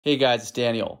Hey guys, it's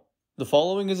Daniel. The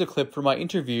following is a clip from my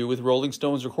interview with Rolling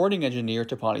Stones recording engineer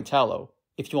Tapani Talo.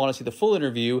 If you want to see the full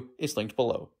interview, it's linked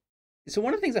below. So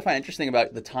one of the things I find interesting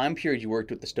about the time period you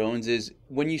worked with the Stones is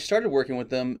when you started working with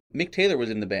them, Mick Taylor was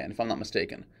in the band, if I'm not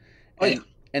mistaken. Oh yeah,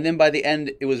 And then by the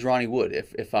end, it was Ronnie Wood,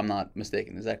 if I'm not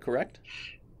mistaken. Is that correct?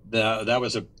 that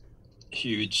was a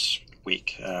huge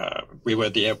week. We were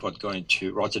at the airport going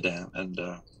to Rotterdam, and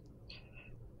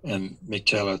Mick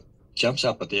Taylor jumps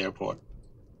up at the airport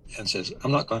and says,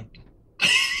 "I'm not going."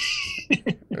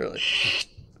 Really?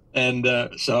 And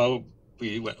so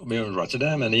we were in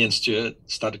Rotterdam, and Ian Stewart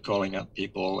started calling out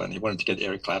people, and he wanted to get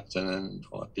Eric Clapton and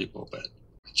all that people, but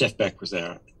Jeff Beck was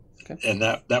there, Okay. and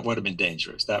that would have been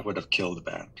dangerous. That would have killed the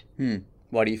band.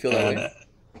 Why do you feel that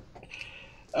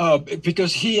And way?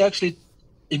 because he actually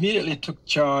immediately took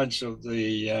charge of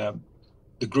the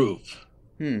groove.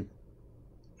 Hmm.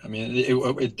 I mean,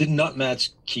 it did not match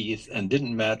Keith and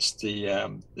didn't match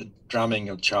the drumming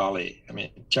of Charlie. I mean,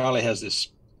 Charlie has this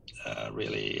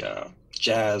really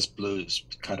jazz blues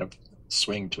kind of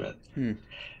swing to it, Hmm.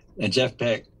 and Jeff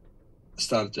Beck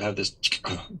started to have this,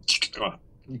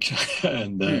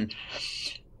 and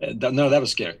no, that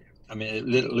was scary. I mean, it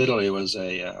literally was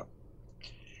a.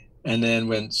 And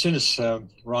then soon as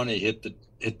Ronnie hit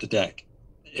the deck,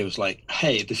 it was like,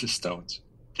 hey, this is Stones.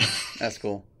 That's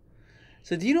cool.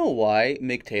 So do you know why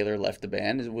Mick Taylor left the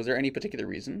band? Was there any particular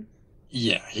reason?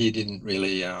 Yeah, he didn't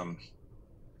really.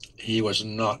 He was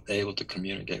not able to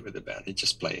communicate with the band. He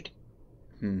just played.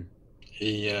 Hmm.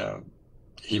 He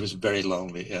he was very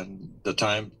lonely, and the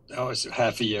time I was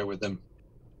half a year with him,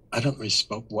 I don't really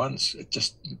spoke once.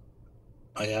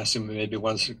 I asked him maybe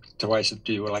once or twice if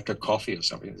you would like a coffee or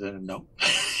something. He said no,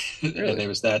 and Really? it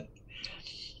was that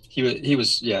he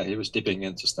was dipping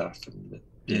into stuff and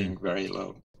being very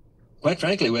low. Quite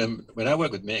frankly, when I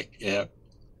worked with Mick, yeah,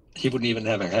 he wouldn't even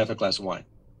have half a glass of wine.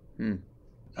 Hmm.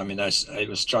 I mean, I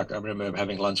was struck. I remember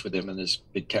having lunch with him in this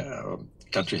big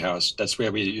country house. That's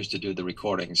where we used to do the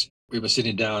recordings. We were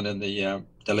sitting down, and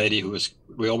the lady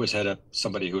we always had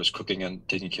somebody who was cooking and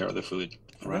taking care of the food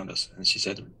Okay. around us, and she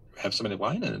said, "Have some of the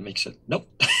wine," and Mick said, "Nope."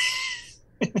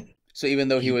 So even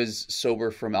though he he, was sober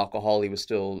from alcohol, he was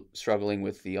still struggling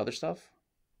with the other stuff?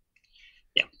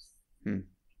 yeah. Hmm.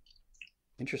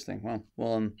 Interesting. Wow.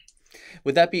 Well,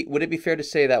 would it be fair to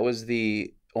say that was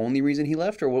the only reason he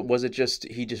left, or was it just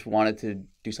he just wanted to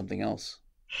do something else?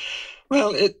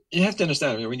 Well, you have to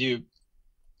understand. I mean,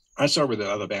 I saw with the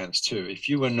other bands too. If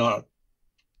you were not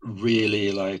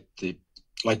really like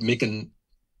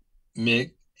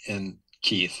Mick and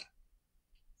Keith,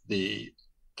 the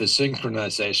the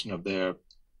synchronization of their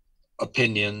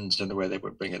opinions and the way they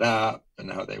would bring it up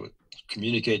and how they would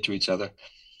communicate to each other.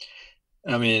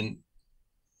 I mean,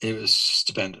 it was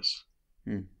stupendous.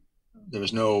 Hmm. There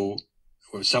was no,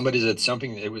 when somebody said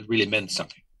something, it was really meant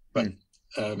something. But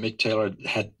Hmm. Mick Taylor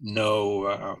had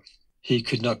he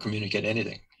could not communicate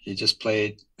anything. He just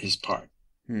played his part.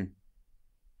 Hmm.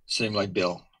 Same like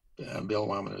Bill. Bill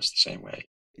Wyman was the same way.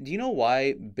 Do you know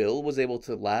why Bill was able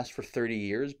to last for 30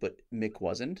 years, but Mick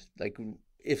wasn't? Like,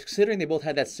 if considering they both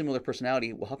had that similar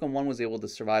personality, well, how come one was able to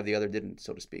survive, the other didn't,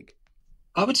 so to speak?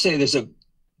 I would say there's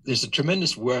a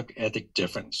tremendous work ethic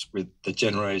difference with the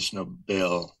generation of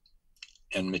Bill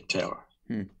and Mick Taylor.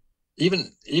 Hmm.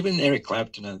 Even Eric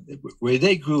Clapton, where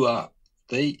they grew up,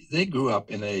 they grew up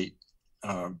in a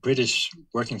British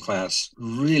working class,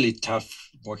 really tough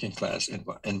working class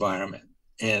environment,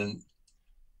 and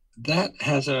that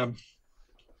has a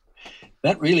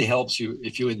that really helps you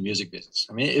if you're in the music business.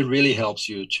 I mean, it really helps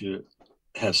you to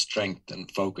have strength and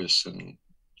focus, and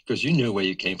because you knew where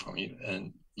you came from,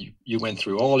 you went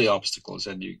through all the obstacles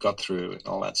and you got through and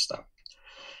all that stuff.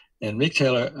 And Mick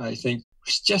Taylor, I think,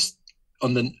 was just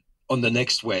on the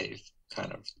next wave,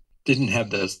 kind of didn't have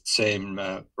the same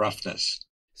roughness.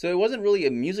 So it wasn't really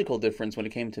a musical difference when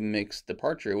it came to Mick's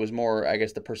departure. It was more, I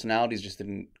guess, the personalities just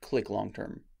didn't click long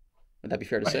term. Would that be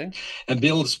fair to Right. say? And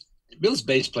Bill's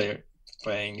bass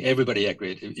playing, everybody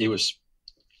agreed.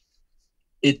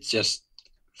 It just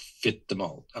fit the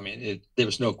mold. I mean, there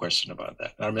was no question about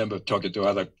that. I remember talking to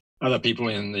other people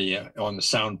in the on the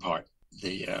sound part,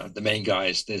 the main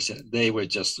guys. They said they were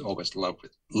just always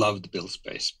loved Bill's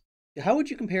bass. How would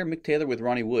you compare Mick Taylor with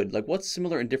Ronnie Wood? Like, what's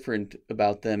similar and different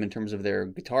about them in terms of their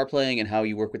guitar playing and how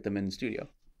you work with them in the studio?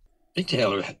 Mick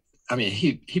Taylor, I mean,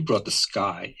 he brought the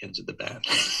sky into the band.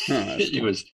 Huh, that's He cool.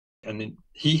 was, I mean,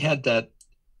 he had that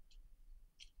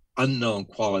unknown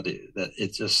quality that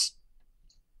it just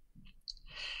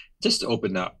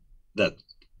opened up that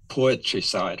poetry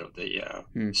side of the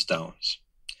Hmm. Stones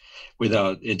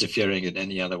without interfering in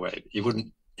any other way. He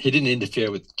didn't interfere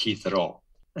with Keith at all.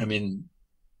 I mean,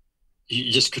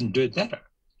 you just couldn't do it better.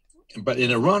 But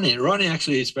in a Ronnie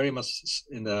actually is very much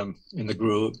in the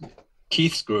groove,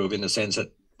 Keith's groove, in the sense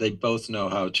that they both know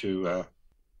how to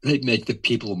they make the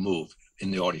people move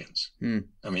in the audience.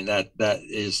 I mean, that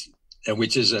is,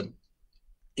 which is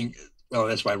well,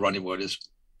 that's why Ronnie Wood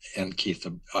and Keith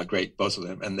are great, both of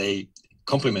them, and they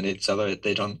complement each other.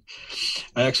 They don't.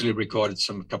 I actually recorded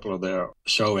a couple of their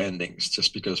show endings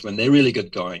just because when they really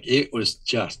got going, it was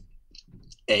just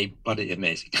bloody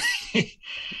amazing.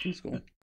 That's cool.